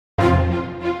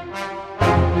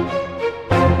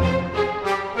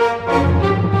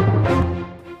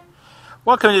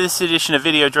Welcome to this edition of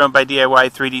Video Drone by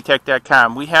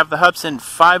DIY3DTech.com. We have the Hubsan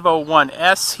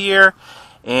 501s here,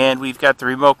 and we've got the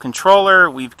remote controller.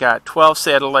 We've got 12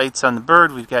 satellites on the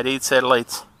bird. We've got 8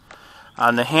 satellites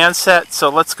on the handset. So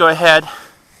let's go ahead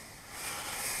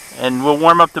and we'll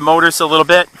warm up the motors a little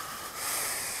bit.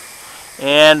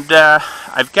 And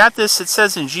I've got this, it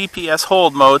says in GPS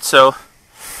hold mode, so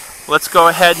let's go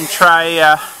ahead and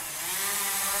try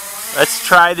let's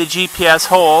try the GPS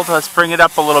hold. Let's bring it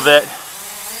up a little bit.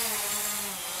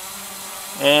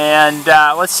 And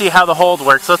let's see how the hold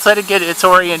works. Let's let it get its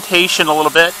orientation a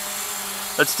little bit.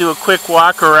 Let's do a quick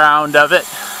walk around of it.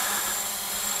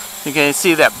 You can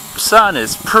see that sun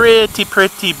is pretty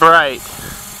bright.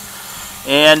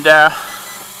 And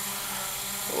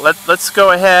let's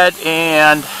go ahead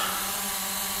and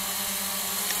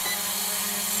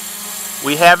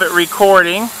we have it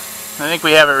recording. I think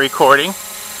we have it recording.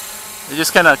 We're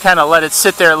just gonna kind of let it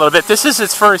sit there a little bit. This is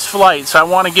its first flight, so I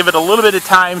want to give it a little bit of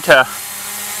time to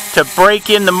break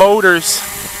in the motors,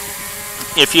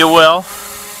 if you will,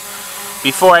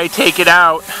 before I take it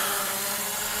out.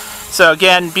 So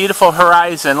again, beautiful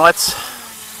horizon. Let's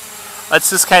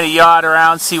just kind of yaw it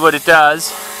around, see what it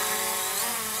does.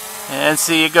 And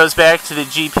see, it goes back to the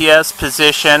GPS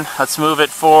position. Let's move it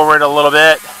forward a little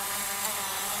bit.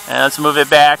 And let's move it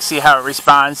back, see how it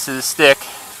responds to the stick.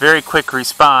 Very quick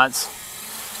response.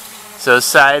 So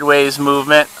sideways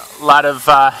movement, a lot of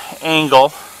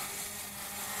angle.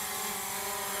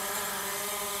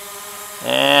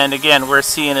 And again, we're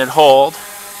seeing it hold.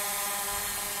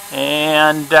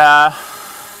 And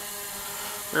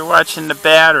we're watching the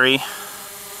battery.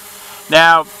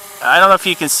 Now, I don't know if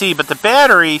you can see, but the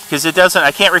battery, because it doesn't,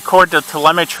 I can't record the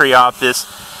telemetry off this.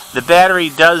 The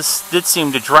battery did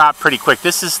seem to drop pretty quick.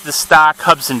 This is the stock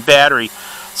Hubsan battery,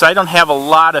 so I don't have a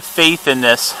lot of faith in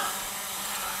this.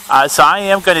 So I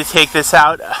am going to take this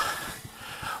out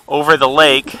over the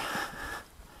lake.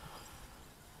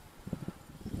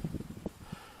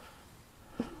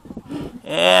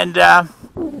 And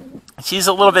she's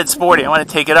a little bit sporty. I want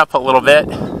to take it up a little bit.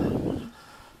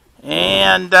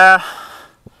 And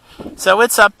so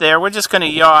it's up there. We're just going to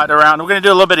yaw it around. We're going to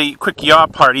do a little bit of quick yaw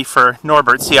party for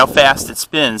Norbert, see how fast it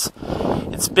spins.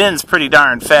 It spins pretty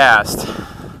darn fast.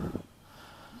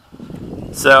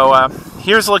 So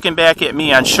here's looking back at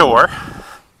me on shore.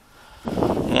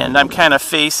 And I'm kind of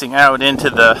facing out into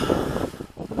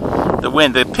the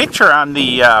wind. The picture on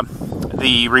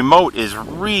the remote is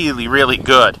really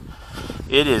good.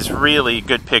 It is really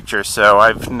good picture. So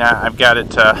I've got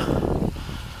it.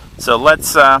 So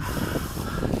let's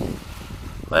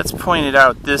point it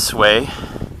out this way.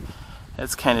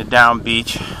 That's kind of down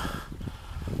beach.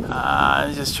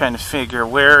 I'm just trying to figure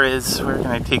where can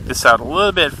I take this out a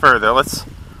little bit further.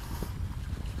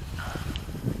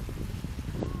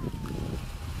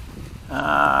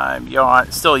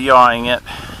 I'm still yawing it.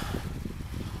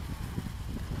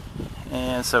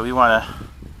 And so we want to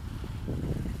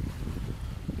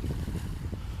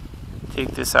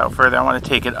take this out further. I want to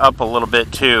take it up a little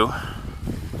bit too.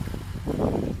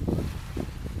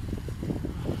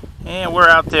 And we're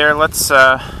out there. Let's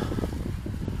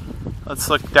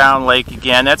look down lake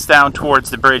again. That's down towards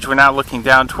the bridge. We're not looking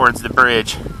down towards the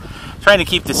bridge. Trying to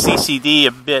keep the CCD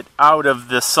a bit out of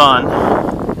the sun,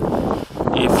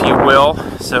 if you will.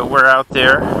 So we're out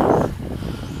there.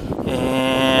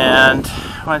 And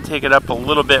I want to take it up a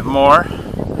little bit more.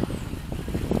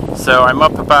 So I'm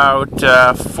up about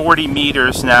 40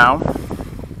 meters now.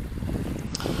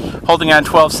 Holding on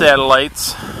 12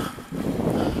 satellites.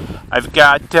 I've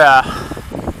got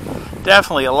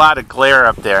definitely a lot of glare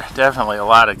up there. Definitely a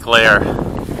lot of glare.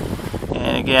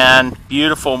 And again,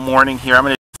 beautiful morning here. I'm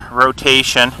going to do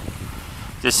rotation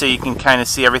just so you can kind of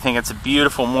see everything. It's a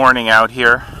beautiful morning out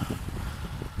here.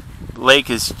 Lake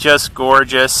is just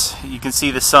gorgeous. You can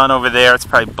see the sun over there. It's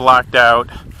probably blocked out.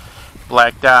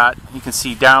 Black dot. You can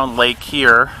see down lake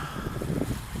here.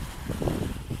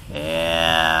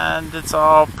 And it's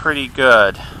all pretty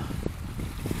good.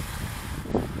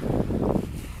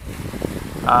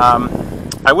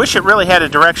 I wish it really had a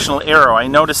directional arrow. I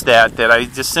noticed that I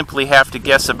just simply have to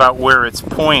guess about where it's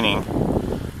pointing.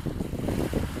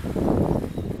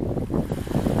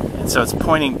 And so it's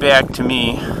pointing back to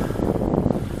me.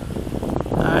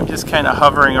 I'm just kind of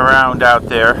hovering around out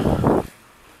there.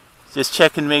 Just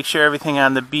checking to make sure everything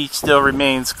on the beach still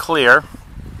remains clear.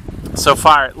 So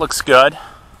far it looks good.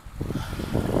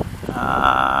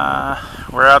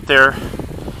 We're out there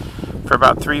for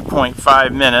about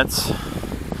 3.5 minutes.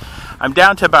 I'm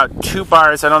down to about 2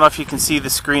 bars. I don't know if you can see the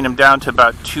screen. I'm down to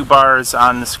about 2 bars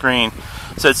on the screen.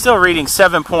 So it's still reading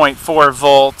 7.4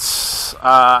 volts.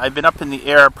 I've been up in the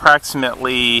air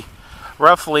approximately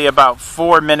roughly about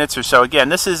 4 minutes or so. Again,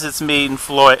 this is its maiden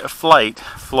flight. So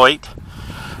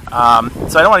I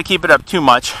don't want to keep it up too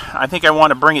much. I think I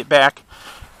want to bring it back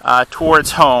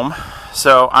towards home.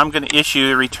 So I'm going to issue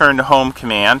the return to home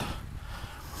command.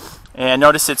 And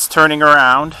notice it's turning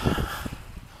around.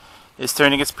 It's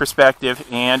turning its perspective,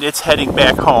 and it's heading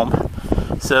back home.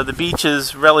 So the beach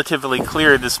is relatively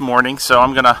clear this morning, so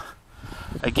I'm going to,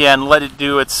 again, let it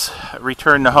do its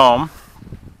return to home.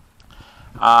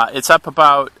 It's up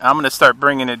about, I'm going to start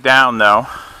bringing it down though.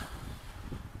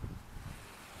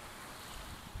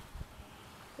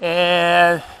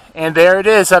 And there it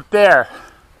is up there.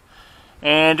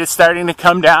 And it's starting to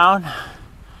come down.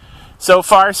 So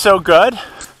far, so good.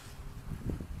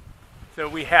 So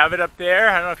we have it up there.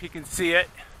 I don't know if you can see it.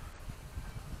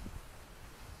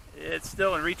 It's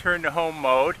still in return to home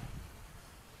mode.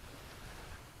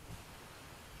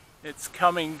 It's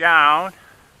coming down.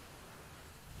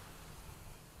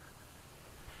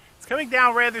 It's coming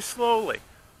down rather slowly,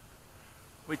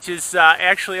 which is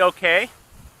actually okay.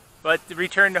 But the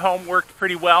return to home worked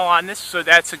pretty well on this, so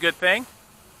that's a good thing.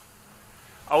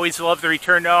 Always love the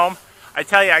return to home. I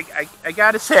tell you, I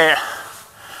gotta say,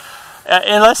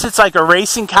 unless it's like a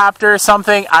racing copter or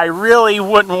something, I really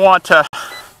wouldn't want to.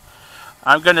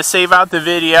 I'm going to save out the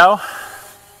video,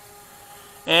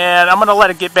 and I'm going to let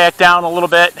it get back down a little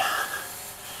bit,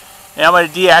 and I'm going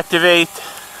to deactivate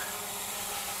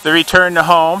the return to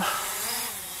home.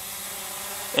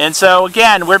 And so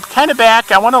again, we're kind of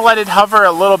back. I want to let it hover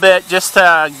a little bit just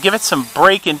to give it some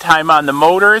braking time on the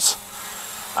motors,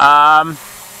 and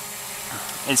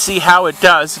see how it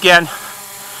does. Again,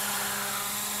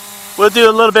 we'll do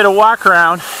a little bit of walk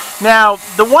around. Now,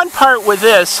 the one part with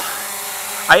this,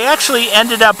 I actually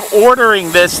ended up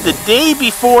ordering this the day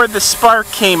before the Spark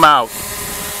came out.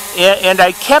 And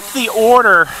I kept the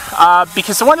order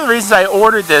because one of the reasons I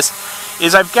ordered this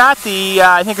is I've got the,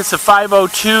 I think it's the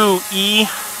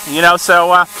 502E, you know,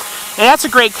 so, and that's a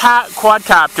great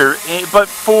quadcopter. But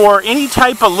for any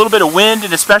type of little bit of wind,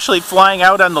 and especially flying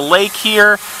out on the lake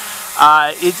here,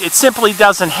 it simply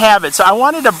doesn't have it. So I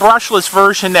wanted a brushless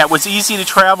version that was easy to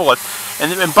travel with.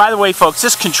 And by the way, folks,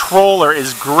 this controller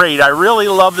is great. I really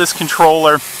love this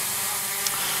controller.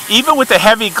 Even with the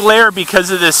heavy glare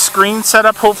because of this screen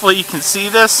setup, hopefully you can see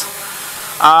this.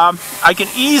 I can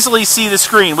easily see the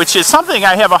screen, which is something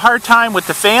I have a hard time with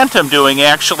the Phantom doing,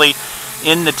 actually,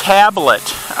 in the tablet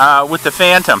with the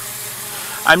Phantom.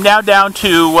 I'm now down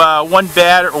to one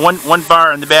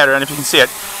bar on the battery. I don't know if you can see it.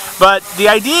 But the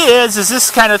idea is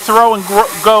this kind of throw and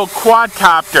go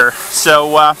quadcopter.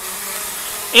 So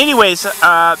anyways,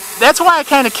 that's why I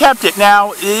kind of kept it.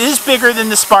 Now, it is bigger than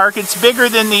the Spark. It's bigger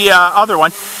than the other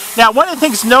one. Now, one of the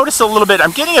things, notice a little bit,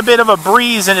 I'm getting a bit of a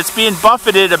breeze, and it's being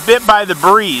buffeted a bit by the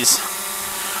breeze.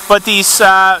 But these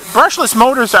brushless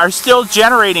motors are still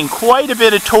generating quite a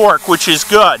bit of torque, which is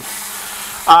good.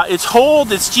 Its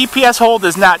GPS hold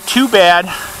is not too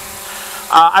bad.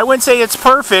 I wouldn't say it's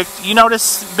perfect. You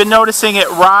been noticing it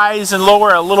rise and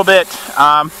lower a little bit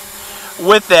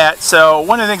with that. So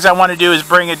one of the things I want to do is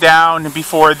bring it down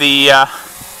before the,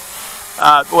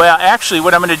 well, actually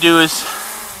what I'm going to do is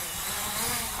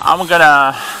I'm going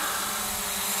to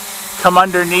come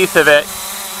underneath of it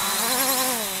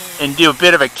and do a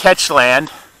bit of a catch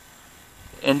land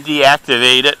and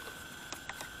deactivate it.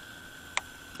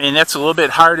 And that's a little bit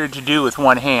harder to do with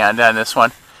one hand on this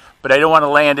one. But I don't want to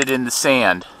land it in the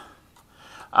sand.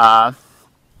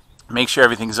 Make sure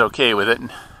everything's okay with it.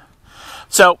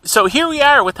 So here we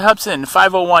are with the Hubsan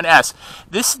 501s.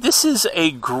 This is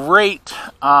a great,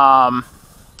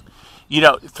 you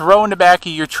know, throw in the back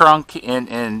of your trunk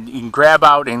and you can grab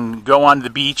out and go on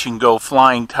the beach and go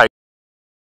flying type.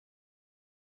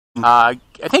 I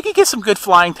think it gets some good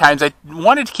flying times. I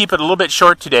wanted to keep it a little bit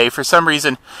short today. For some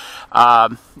reason,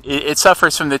 it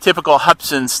suffers from the typical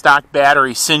Hubsan stock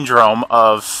battery syndrome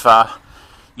of,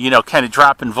 you know, kind of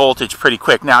dropping voltage pretty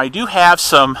quick. Now, I do have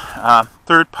some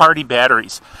third-party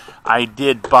batteries I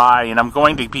did buy, and I'm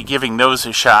going to be giving those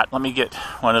a shot. Let me get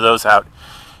one of those out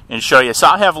and show you. So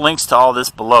I'll have links to all this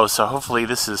below, so hopefully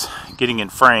this is getting in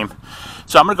frame.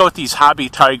 So I'm going to go with these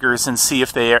HOBBYTIGERs and see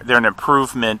if they're an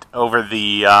improvement over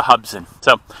the Hubsan.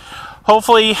 So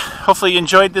hopefully you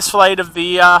enjoyed this flight of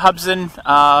the Hubsan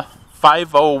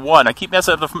 501. I keep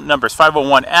messing up the numbers.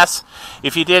 501s.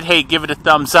 If you did, hey, give it a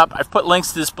thumbs up. I've put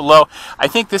links to this below. I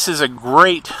think this is a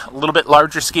great, a little bit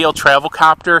larger scale travel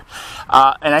copter.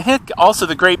 And I think also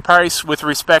the great price with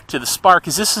respect to the Spark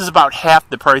is this is about half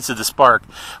the price of the Spark.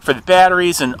 For the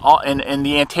batteries and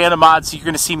the antenna mods you're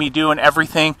going to see me doing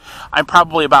everything, I'm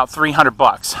probably about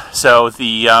 $300. So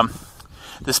the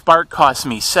The Spark cost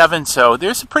me $7, so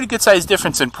there's a pretty good size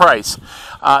difference in price.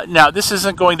 Now, this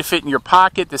isn't going to fit in your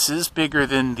pocket. This is bigger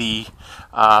than the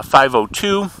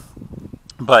 502,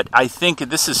 but I think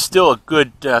this is still a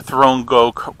good throw and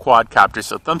go quadcopter.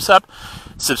 So thumbs up,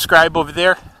 subscribe over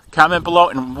there, comment below,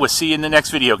 and we'll see you in the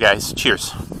next video, guys.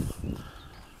 Cheers.